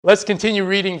Let's continue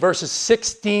reading verses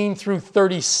 16 through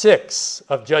 36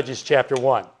 of Judges chapter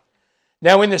 1.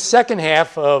 Now, in the second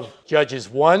half of Judges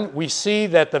 1, we see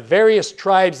that the various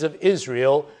tribes of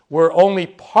Israel were only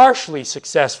partially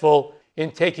successful in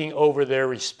taking over their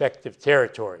respective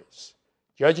territories.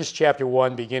 Judges chapter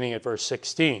 1, beginning at verse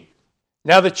 16.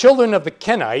 Now the children of the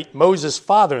Kenite, Moses'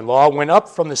 father-in-law, went up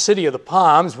from the city of the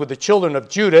palms with the children of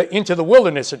Judah into the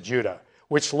wilderness of Judah,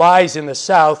 which lies in the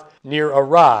south near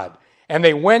Arad. And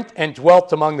they went and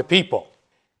dwelt among the people.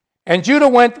 And Judah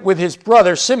went with his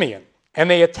brother Simeon, and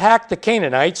they attacked the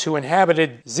Canaanites who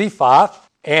inhabited Zephath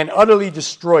and utterly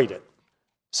destroyed it.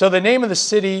 So the name of the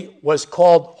city was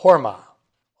called Hormah.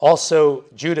 Also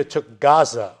Judah took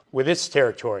Gaza with its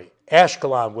territory,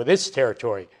 Ashkelon with its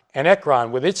territory, and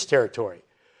Ekron with its territory.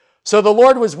 So the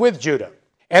Lord was with Judah,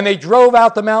 and they drove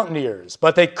out the mountaineers,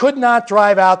 but they could not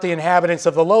drive out the inhabitants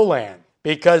of the lowland,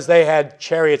 because they had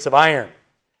chariots of iron.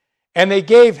 And they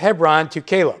gave Hebron to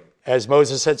Caleb, as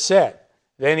Moses had said.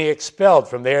 Then he expelled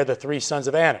from there the 3 sons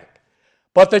of Anak.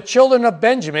 But the children of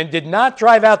Benjamin did not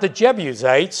drive out the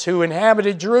Jebusites who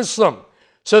inhabited Jerusalem.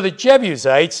 So the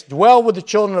Jebusites dwell with the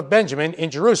children of Benjamin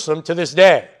in Jerusalem to this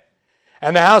day.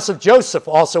 And the house of Joseph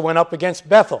also went up against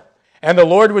Bethel, and the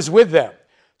Lord was with them.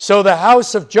 So the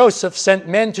house of Joseph sent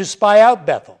men to spy out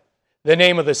Bethel. The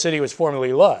name of the city was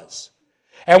formerly Luz.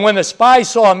 And when the spies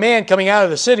saw a man coming out of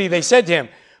the city, they said to him,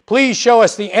 "Please show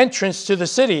us the entrance to the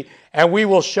city, and we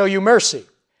will show you mercy."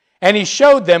 And he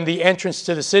showed them the entrance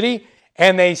to the city,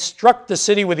 and they struck the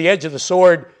city with the edge of the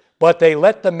sword, but they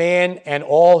let the man and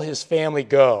all his family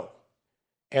go.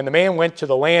 And the man went to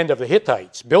the land of the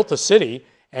Hittites, built a city,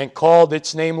 and called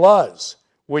its name Luz,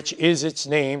 which is its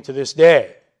name to this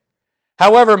day.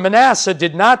 However, Manasseh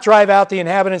did not drive out the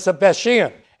inhabitants of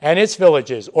Bethshean and its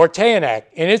villages, or Taanach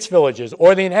and its villages,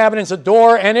 or the inhabitants of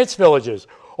Dor and its villages,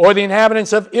 or the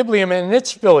inhabitants of Ibleam and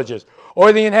its villages,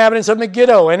 or the inhabitants of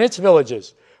Megiddo and its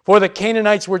villages, for the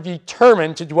Canaanites were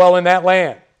determined to dwell in that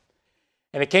land.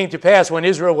 And it came to pass when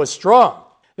Israel was strong,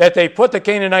 that they put the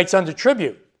Canaanites under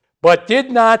tribute, but did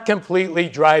not completely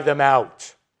drive them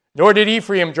out. Nor did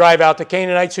Ephraim drive out the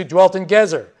Canaanites who dwelt in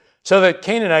Gezer, so the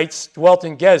Canaanites dwelt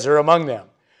in Gezer among them.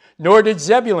 Nor did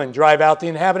Zebulun drive out the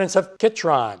inhabitants of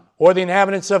Kitron, or the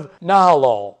inhabitants of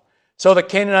Nahalol, so the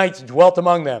Canaanites dwelt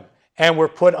among them, and were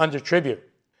put under tribute.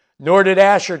 Nor did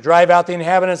Asher drive out the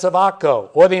inhabitants of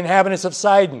Akko, or the inhabitants of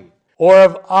Sidon, or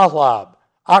of Ahlab,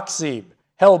 Akzib,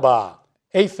 Helbah,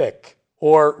 Aphek,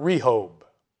 or Rehob.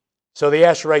 So the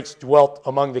Asherites dwelt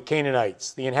among the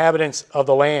Canaanites, the inhabitants of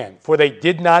the land, for they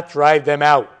did not drive them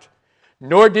out.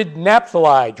 Nor did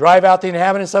Naphtali drive out the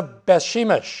inhabitants of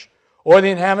Bethshemesh, or the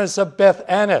inhabitants of Beth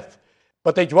Anath,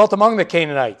 but they dwelt among the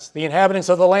Canaanites, the inhabitants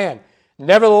of the land.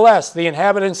 Nevertheless, the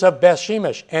inhabitants of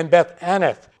Bethshemesh and Beth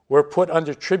Anath were put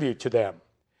under tribute to them.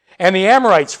 And the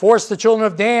Amorites forced the children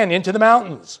of Dan into the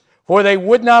mountains, for they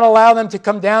would not allow them to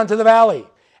come down to the valley.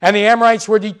 And the Amorites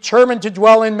were determined to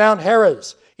dwell in Mount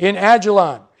Heres, in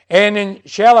Ajalon, and in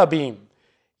Shalabim.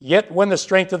 Yet when the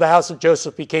strength of the house of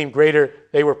Joseph became greater,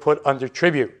 they were put under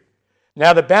tribute.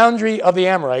 Now the boundary of the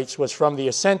Amorites was from the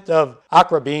ascent of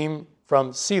Akrabim,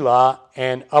 from Selah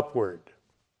and upward.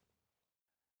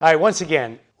 All right, once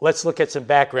again, let's look at some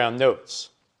background notes.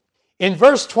 In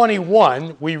verse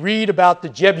 21, we read about the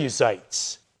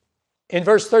Jebusites. In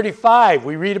verse 35,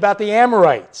 we read about the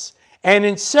Amorites. And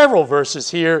in several verses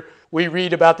here, we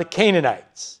read about the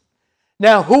Canaanites.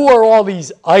 Now, who are all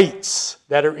these ites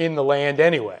that are in the land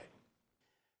anyway?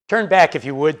 Turn back, if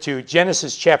you would, to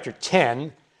Genesis chapter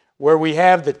 10, where we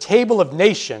have the table of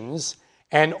nations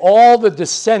and all the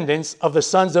descendants of the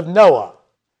sons of Noah.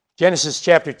 Genesis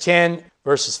chapter 10,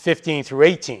 verses 15 through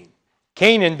 18.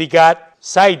 Canaan begot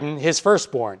Sidon, his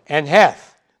firstborn, and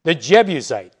Heth, the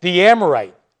Jebusite, the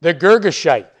Amorite, the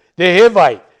Girgashite, the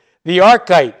Hivite, the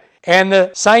Archite, and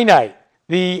the Sinite,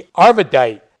 the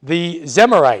Arvadite, the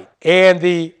Zemarite, and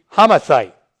the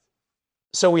Hamathite.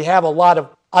 So we have a lot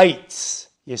of ites,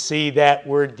 you see, that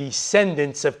were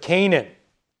descendants of Canaan.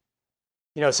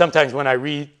 You know, sometimes when I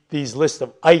read these lists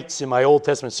of ites in my Old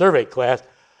Testament survey class,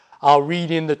 I'll read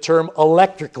in the term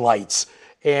electric lights,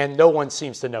 and no one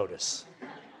seems to notice.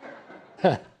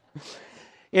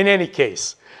 In any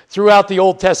case, throughout the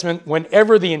Old Testament,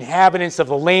 whenever the inhabitants of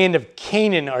the land of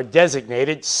Canaan are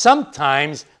designated,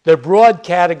 sometimes the broad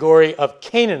category of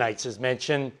Canaanites is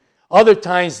mentioned, other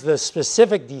times the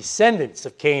specific descendants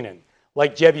of Canaan,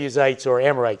 like Jebusites or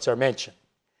Amorites, are mentioned.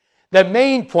 The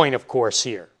main point, of course,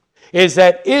 here is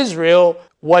that Israel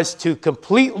was to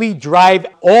completely drive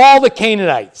all the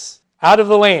Canaanites out of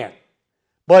the land,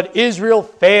 but Israel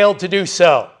failed to do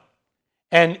so,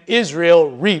 and Israel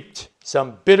reaped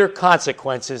some bitter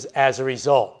consequences as a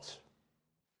result.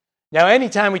 Now,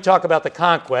 anytime we talk about the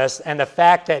conquest and the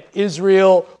fact that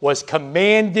Israel was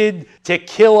commanded to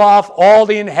kill off all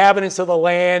the inhabitants of the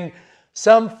land,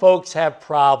 some folks have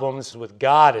problems with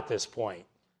God at this point.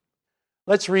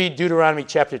 Let's read Deuteronomy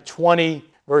chapter 20,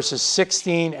 verses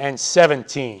 16 and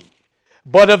 17.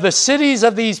 But of the cities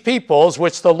of these peoples,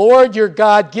 which the Lord your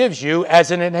God gives you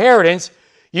as an inheritance,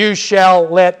 you shall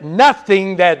let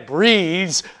nothing that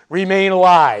breathes remain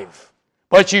alive,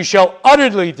 but you shall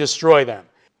utterly destroy them.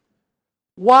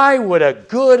 Why would a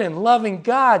good and loving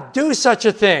God do such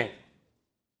a thing?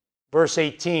 Verse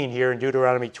 18 here in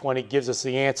Deuteronomy 20 gives us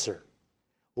the answer.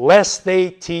 Lest they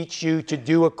teach you to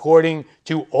do according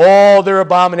to all their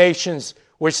abominations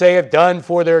which they have done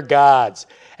for their gods,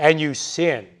 and you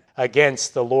sin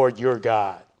against the Lord your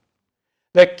God.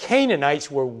 The Canaanites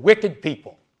were wicked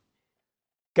people.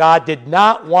 God did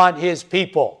not want his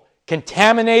people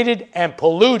contaminated and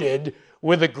polluted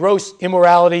with the gross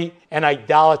immorality and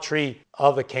idolatry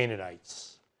of the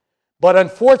Canaanites. But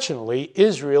unfortunately,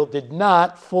 Israel did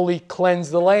not fully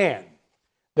cleanse the land.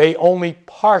 They only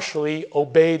partially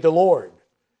obeyed the Lord.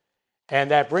 And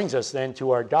that brings us then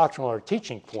to our doctrinal or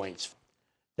teaching points.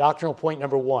 Doctrinal point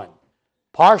number 1.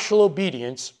 Partial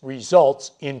obedience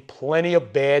results in plenty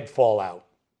of bad fallout.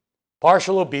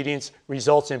 Partial obedience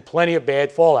results in plenty of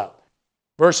bad fallout.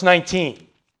 Verse 19.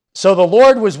 So the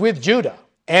Lord was with Judah,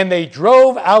 and they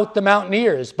drove out the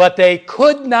mountaineers, but they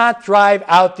could not drive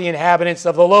out the inhabitants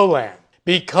of the lowland,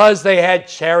 because they had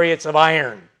chariots of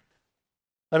iron.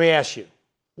 Let me ask you,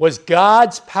 was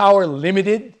God's power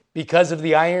limited because of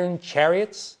the iron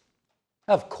chariots?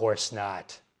 Of course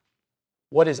not.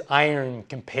 What is iron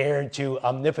compared to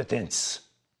omnipotence?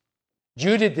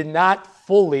 Judah did not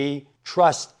fully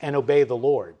trust and obey the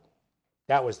Lord.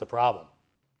 That was the problem.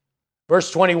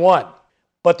 Verse 21,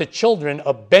 but the children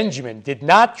of Benjamin did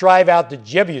not drive out the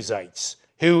Jebusites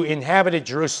who inhabited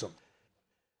Jerusalem.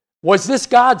 Was this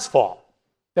God's fault?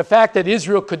 The fact that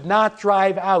Israel could not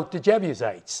drive out the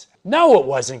Jebusites? No, it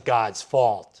wasn't God's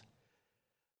fault.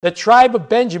 The tribe of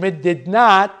Benjamin did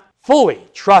not fully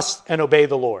trust and obey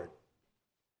the Lord.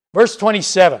 Verse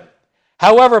 27,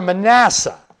 however,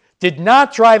 Manasseh did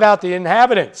not drive out the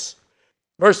inhabitants.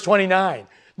 Verse 29,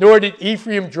 nor did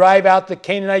Ephraim drive out the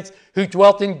Canaanites who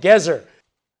dwelt in Gezer.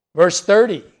 Verse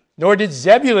 30, nor did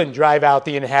Zebulun drive out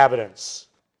the inhabitants.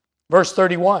 Verse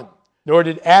 31, nor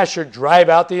did Asher drive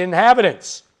out the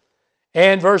inhabitants.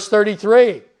 And verse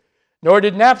 33, nor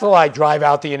did Naphtali drive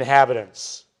out the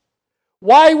inhabitants.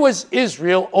 Why was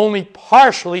Israel only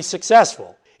partially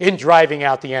successful in driving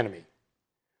out the enemy?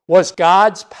 Was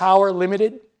God's power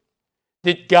limited?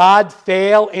 Did God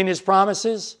fail in his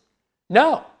promises?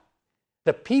 No.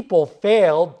 The people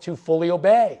failed to fully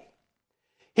obey.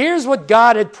 Here's what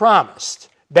God had promised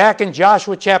back in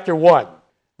Joshua chapter 1,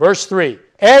 verse 3.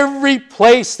 Every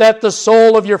place that the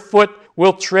sole of your foot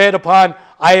will tread upon,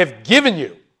 I have given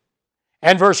you.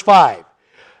 And verse 5.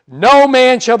 No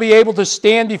man shall be able to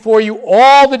stand before you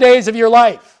all the days of your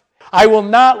life. I will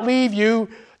not leave you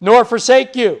nor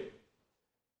forsake you.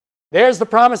 There's the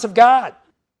promise of God.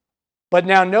 But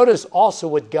now notice also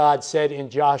what God said in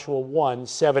Joshua 1,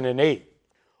 7 and 8.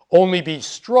 Only be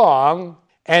strong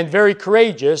and very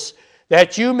courageous,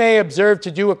 that you may observe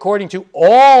to do according to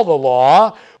all the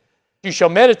law. You shall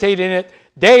meditate in it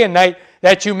day and night,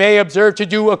 that you may observe to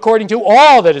do according to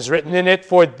all that is written in it,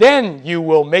 for then you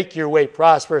will make your way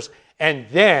prosperous, and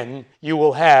then you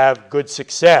will have good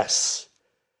success.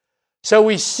 So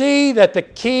we see that the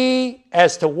key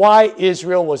as to why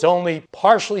Israel was only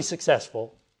partially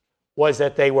successful was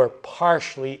that they were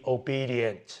partially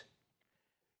obedient.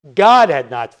 God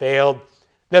had not failed,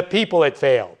 the people had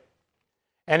failed.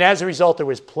 And as a result, there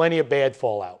was plenty of bad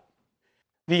fallout.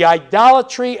 The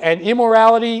idolatry and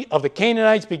immorality of the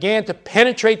Canaanites began to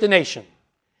penetrate the nation.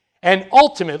 And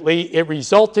ultimately, it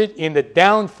resulted in the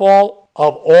downfall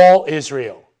of all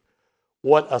Israel.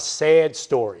 What a sad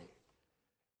story.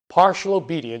 Partial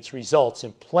obedience results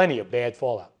in plenty of bad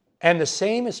fallout. And the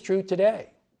same is true today.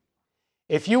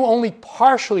 If you only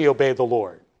partially obey the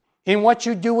Lord, in what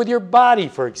you do with your body,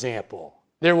 for example,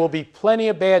 there will be plenty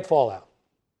of bad fallout.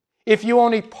 If you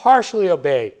only partially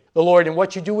obey the Lord in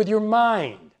what you do with your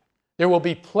mind, there will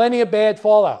be plenty of bad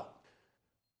fallout.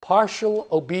 Partial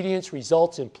obedience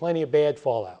results in plenty of bad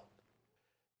fallout.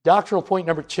 Doctrinal point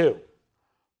number 2.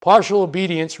 Partial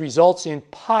obedience results in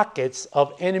pockets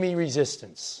of enemy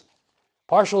resistance.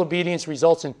 Partial obedience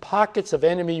results in pockets of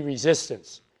enemy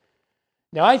resistance.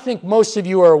 Now, I think most of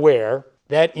you are aware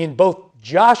that in both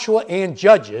Joshua and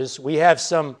Judges, we have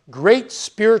some great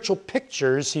spiritual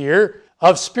pictures here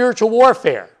of spiritual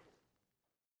warfare.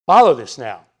 Follow this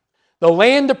now. The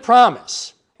land of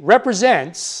promise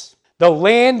represents the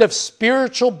land of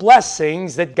spiritual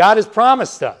blessings that God has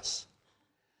promised us.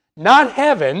 Not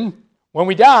heaven when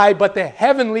we die, but the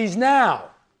heavenlies now.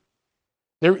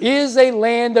 There is a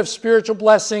land of spiritual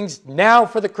blessings now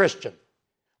for the Christian,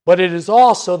 but it is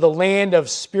also the land of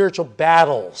spiritual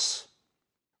battles.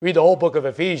 Read the whole book of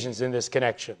Ephesians in this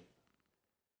connection.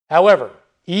 However,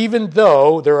 even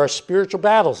though there are spiritual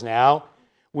battles now,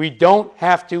 we don't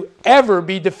have to ever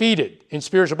be defeated in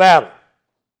spiritual battle.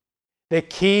 The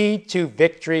key to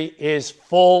victory is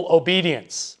full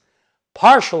obedience.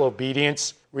 Partial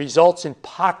obedience results in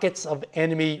pockets of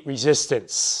enemy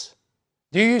resistance.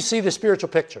 Do you see the spiritual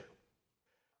picture?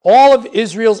 All of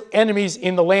Israel's enemies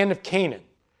in the land of Canaan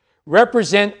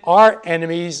represent our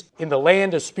enemies in the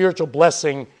land of spiritual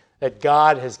blessing that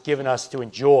God has given us to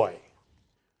enjoy.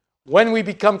 When we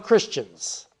become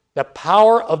Christians, the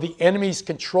power of the enemy's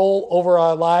control over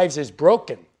our lives is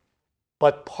broken,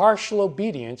 but partial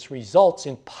obedience results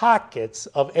in pockets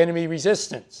of enemy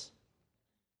resistance.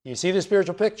 You see the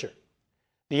spiritual picture?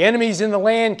 The enemies in the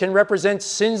land can represent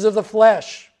sins of the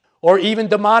flesh or even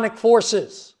demonic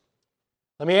forces.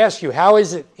 Let me ask you, how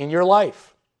is it in your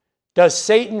life? Does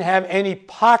Satan have any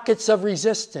pockets of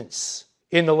resistance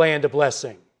in the land of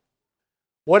blessing?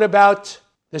 What about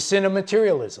the sin of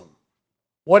materialism?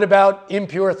 What about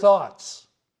impure thoughts?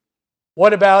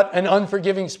 What about an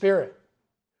unforgiving spirit?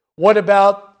 What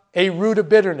about a root of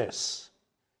bitterness?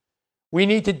 We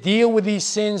need to deal with these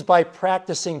sins by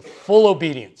practicing full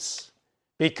obedience,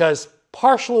 because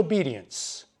partial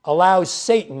obedience allows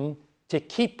Satan to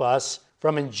keep us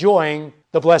from enjoying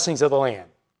the blessings of the land.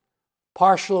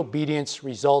 Partial obedience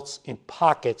results in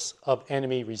pockets of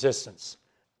enemy resistance.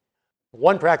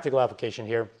 One practical application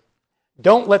here: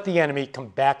 don't let the enemy come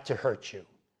back to hurt you.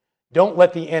 Don't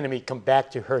let the enemy come back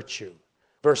to hurt you.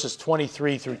 Verses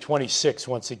 23 through 26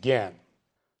 once again.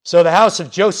 So the house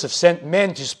of Joseph sent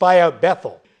men to spy out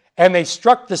Bethel, and they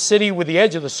struck the city with the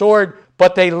edge of the sword,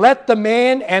 but they let the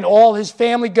man and all his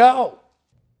family go.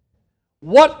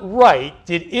 What right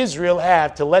did Israel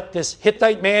have to let this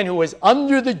Hittite man who was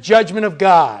under the judgment of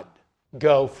God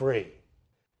go free?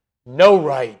 No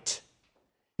right.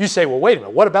 You say, well, wait a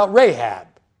minute, what about Rahab?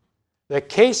 The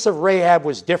case of Rahab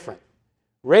was different.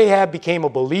 Rahab became a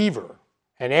believer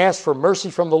and asked for mercy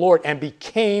from the Lord and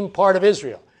became part of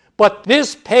Israel. But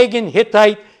this pagan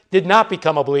Hittite did not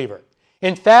become a believer.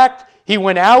 In fact, he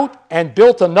went out and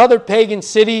built another pagan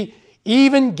city,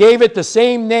 even gave it the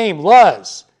same name,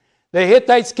 Luz. The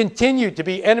Hittites continued to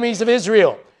be enemies of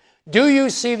Israel. Do you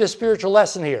see the spiritual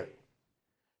lesson here?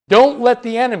 Don't let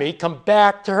the enemy come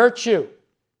back to hurt you.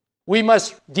 We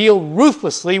must deal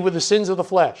ruthlessly with the sins of the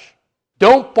flesh.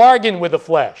 Don't bargain with the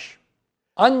flesh.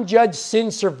 Unjudged sin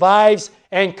survives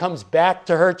and comes back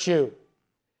to hurt you.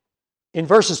 In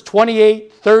verses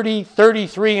 28, 30,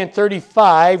 33, and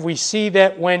 35, we see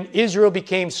that when Israel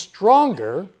became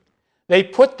stronger, they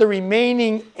put the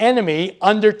remaining enemy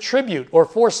under tribute or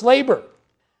forced labor.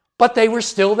 But they were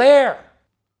still there.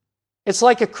 It's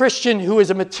like a Christian who is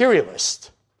a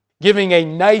materialist, giving a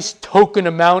nice token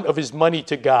amount of his money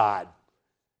to God.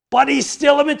 But he's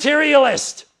still a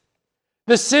materialist.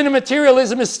 The sin of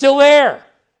materialism is still there.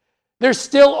 There's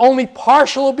still only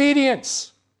partial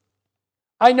obedience.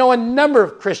 I know a number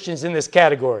of Christians in this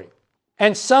category,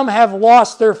 and some have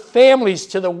lost their families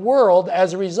to the world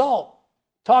as a result.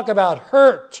 Talk about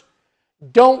hurt.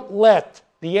 Don't let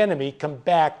the enemy come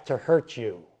back to hurt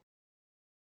you.